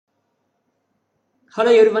Hello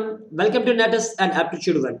everyone, welcome to NATUS and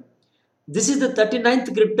Aptitude 1. This is the 39th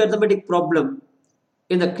cryptarithmetic problem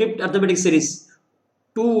in the cryptarithmetic series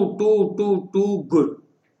 2 good.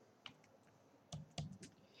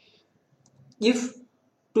 If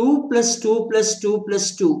 2 plus 2 plus 2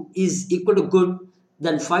 plus 2 is equal to good,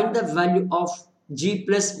 then find the value of G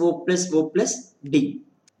plus O plus O plus D.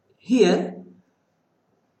 Here,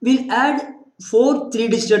 we'll add 4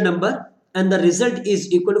 3-digit number and the result is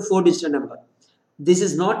equal to 4-digit number. This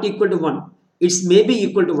is not equal to 1. It's maybe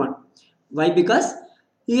equal to 1. Why? Because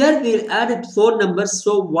here we'll add 4 numbers.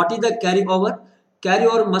 So what is the carryover?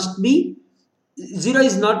 Carryover must be 0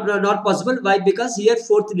 is not possible. Why? Because here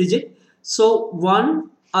 4th digit. So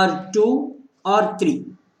 1 or 2 or 3.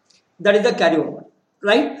 That is the carryover.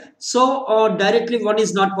 Right? So directly 1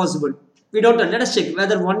 is not possible. We don't know. Let us check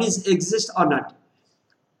whether 1 is exist or not.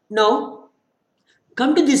 Now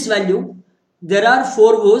come to this value. There are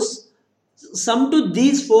 4 O's. Sum to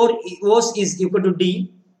these 4 O's is equal to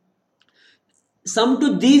D. Sum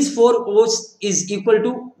to these 4 O's is equal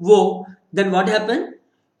to O. Then what happened?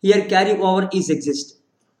 Here carryover is exist.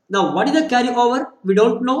 Now what is the carryover? We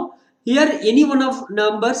don't know. Here any one of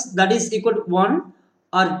numbers that is equal to 1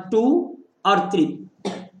 or 2 or 3.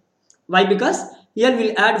 Why? Because here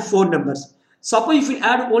we'll add 4 numbers. Suppose if we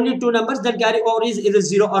add only 2 numbers, then carryover is either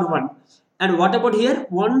 0 or 1. And what about here?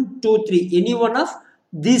 1, 2, 3. Any one of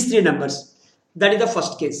these 3 numbers. That is the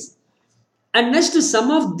first case. And next, sum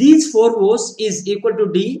of these 4 O's is equal to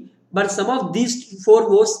D, but sum of these 4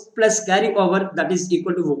 O's plus carryover, that is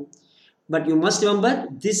equal to O. But you must remember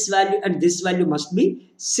this value and this value must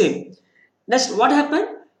be same. Next, what happened?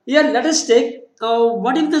 Here, let us take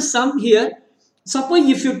what if the sum here? Suppose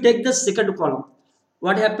if you take the second column,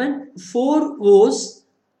 what happened? 4 O's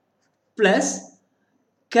plus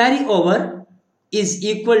carryover is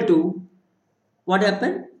equal to what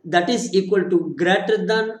happened? That is equal to greater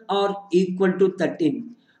than or equal to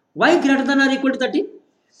 13. Why greater than or equal to 13?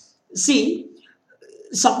 See,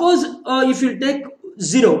 suppose if you take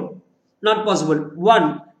 0, not possible.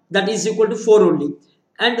 1, that is equal to 4 only.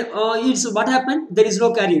 And it's what happened? There is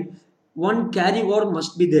no carry. 1 carryover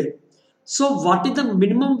must be there. So what is the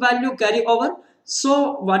minimum value carryover?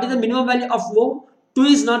 So what is the minimum value of O? 2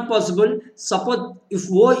 is not possible. Suppose if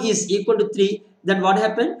O is equal to 3, then what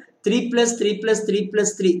happened? 3 plus 3 plus 3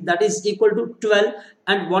 plus 3, that is equal to 12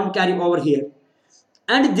 and 1 carry over here.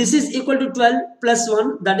 And this is equal to 12 plus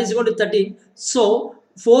 1, that is equal to 13. So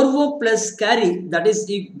 4O plus carry, that is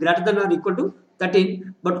greater than or equal to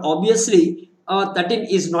 13. But obviously 13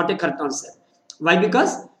 is not a correct answer. Why?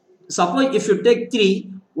 Because suppose if you take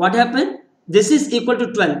 3, what happened? This is equal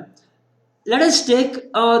to 12. Let us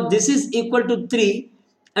take this is equal to 3,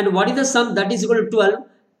 and what is the sum? That is equal to 12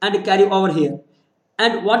 and carry over here.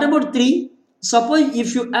 And what about 3? Suppose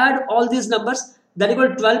if you add all these numbers, that equal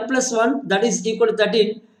to 12 plus 1, that is equal to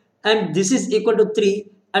 13, and this is equal to 3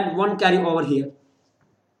 and 1 carry over here.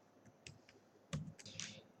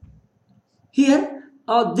 Here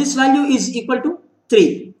this value is equal to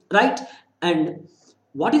 3, right? And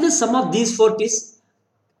what is the sum of these 4 is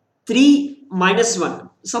 3 minus 1.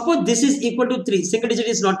 Suppose this is equal to 3, single digit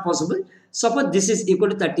is not possible. Suppose this is equal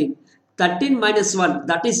to 13. 13 minus 1,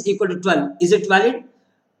 that is equal to 12. Is it valid?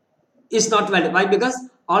 It's not valid. Why? Because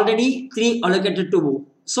already 3 allocated to O.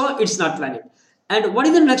 So it's not valid. And what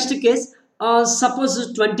is the next case?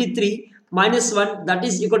 Suppose 23 minus 1, that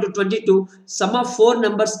is equal to 22. Sum of 4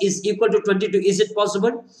 numbers is equal to 22. Is it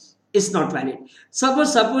possible? It's not valid.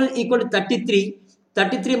 Suppose equal to 33.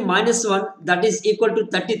 33 minus 1, that is equal to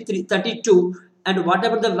 32. And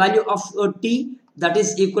whatever the value of t, that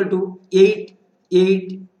is equal to 8,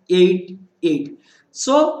 8, 8, 8.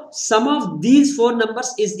 So sum of these 4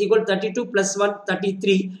 numbers is equal to 32 plus 1,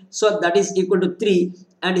 33. So that is equal to 3.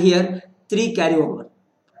 And here 3 carry over.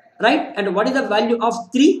 Right? And what is the value of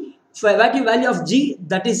 3? Value of G,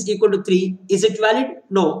 that is equal to 3. Is it valid?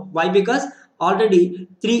 No. Why? Because already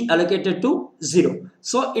 3 allocated to 0.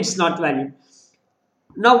 So it's not valid.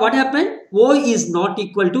 Now what happened? O is not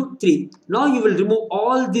equal to 3. Now you will remove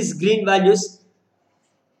all these green values.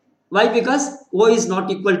 Why? Because O is not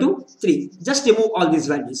equal to 3. Just remove all these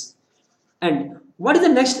values. And what is the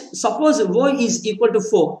next? Suppose O is equal to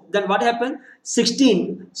 4. Then what happened?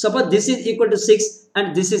 16. Suppose this is equal to 6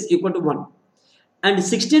 and this is equal to 1. And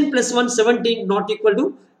 16 plus 1, 17, not equal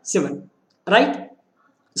to 7. Right?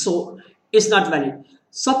 So it's not valid.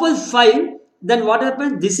 Suppose 5. Then what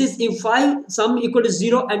happens? This is if 5, sum equal to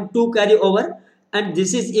 0 and 2 carry over. And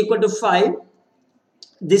this is equal to 5.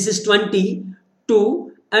 This is 20, 2.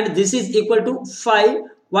 And this is equal to 5.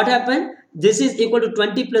 What happened? This is equal to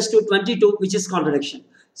 20 plus 2, 22, which is contradiction.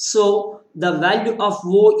 So the value of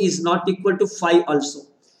O is not equal to 5 also.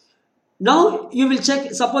 Now you will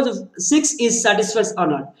check, suppose if 6 is satisfied or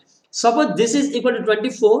not. Suppose this is equal to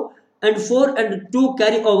 24 and 4 and 2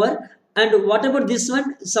 carry over, and what about this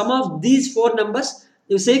one? Sum of these four numbers,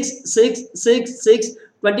 6, 6, 6, 6,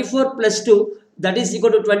 24 plus 2, that is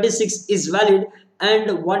equal to 26 is valid,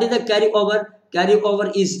 and what is the carryover?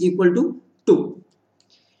 Carryover is equal to 2.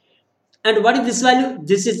 And what is this value?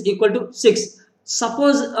 This is equal to 6.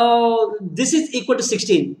 Suppose this is equal to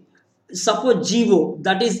 16. Suppose GO,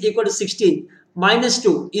 that is equal to 16 minus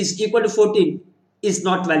 2 is equal to 14, is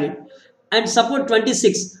not valid. And suppose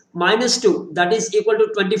 26 minus 2, that is equal to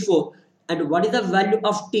 24. And what is the value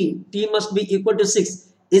of t? T must be equal to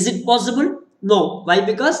 6. Is it possible? No. Why?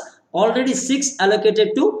 Because already 6 allocated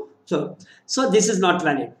to, so this is not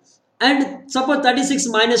valid. And suppose 36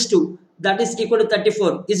 minus 2, that is equal to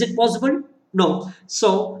 34. Is it possible? No.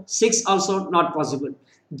 So 6 also not possible.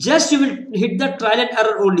 Just you will hit the trial and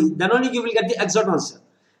error only. Then only you will get the exact answer.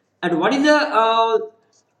 And what is the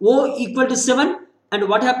O equal to 7? And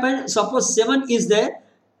what happened? Suppose 7 is there.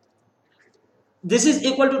 This is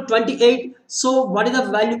equal to 28. So what is the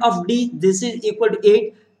value of D? This is equal to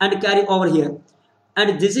 8 and carry over here.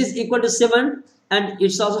 And this is equal to 7 and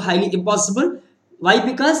it's also highly impossible. Why?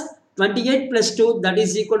 Because 28 plus 2, that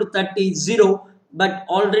is equal to 30, 0. But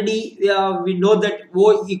already we know that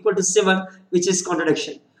O equal to 7, which is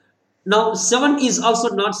contradiction. Now 7 is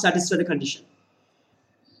also not satisfied the condition.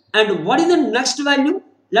 And what is the next value?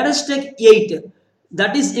 Let us take 8,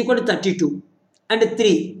 that is equal to 32. And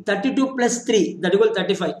 3, 32 plus 3, that is equal to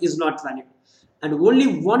 35, is not valid. And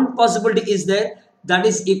only one possibility is there, that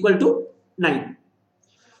is equal to 9.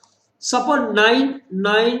 Suppose 9,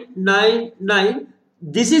 9, 9, 9.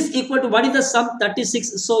 This is equal to, what is the sum?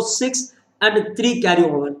 36. So 6 and 3 carry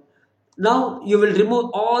over. Now you will remove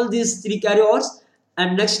all these 3 carryovers.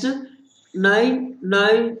 And next 9,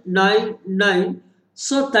 9, 9, 9.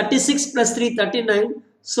 So 36 plus 3, 39.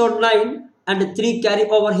 So 9 and 3 carry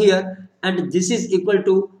over here. And this is equal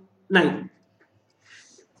to 9.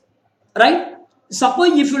 Right?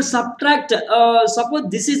 Suppose if you subtract, suppose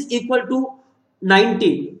this is equal to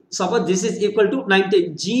 19. Suppose this is equal to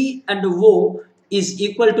 19. G and O is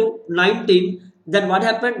equal to 19. Then what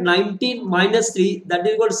happened? 19 minus 3, that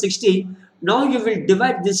is equal to 16. Now you will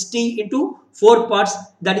divide this t into 4 parts,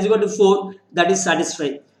 that is equal to 4, that is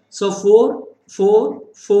satisfied. So 4, 4,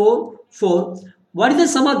 4, 4. What is the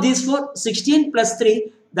sum of these 4? 16 plus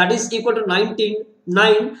 3, that is equal to 19,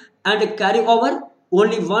 9, and carry over,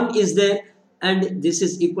 only 1 is there, and this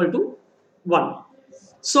is equal to 1.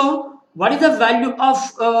 So what is the value of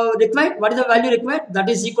required? What is the value required? That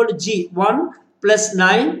is equal to G. 1 plus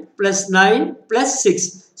 9 plus 9 plus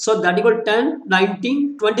 6. So that equal to 10,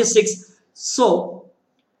 19, 26. So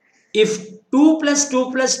if 2 plus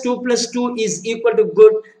 2 plus 2 plus 2 is equal to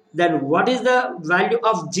good, then what is the value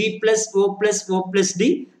of G plus O plus O plus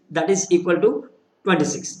D? That is equal to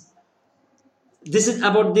 26. This is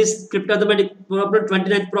about this cryptarithmetic problem,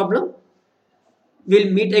 29th problem.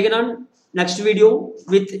 We'll meet again on next video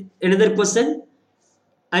with another question.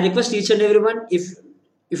 I request each and everyone, if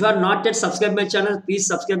you are not yet subscribed my channel, please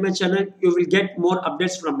subscribe my channel. You will get more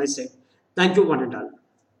updates from my side. Thank you one and all.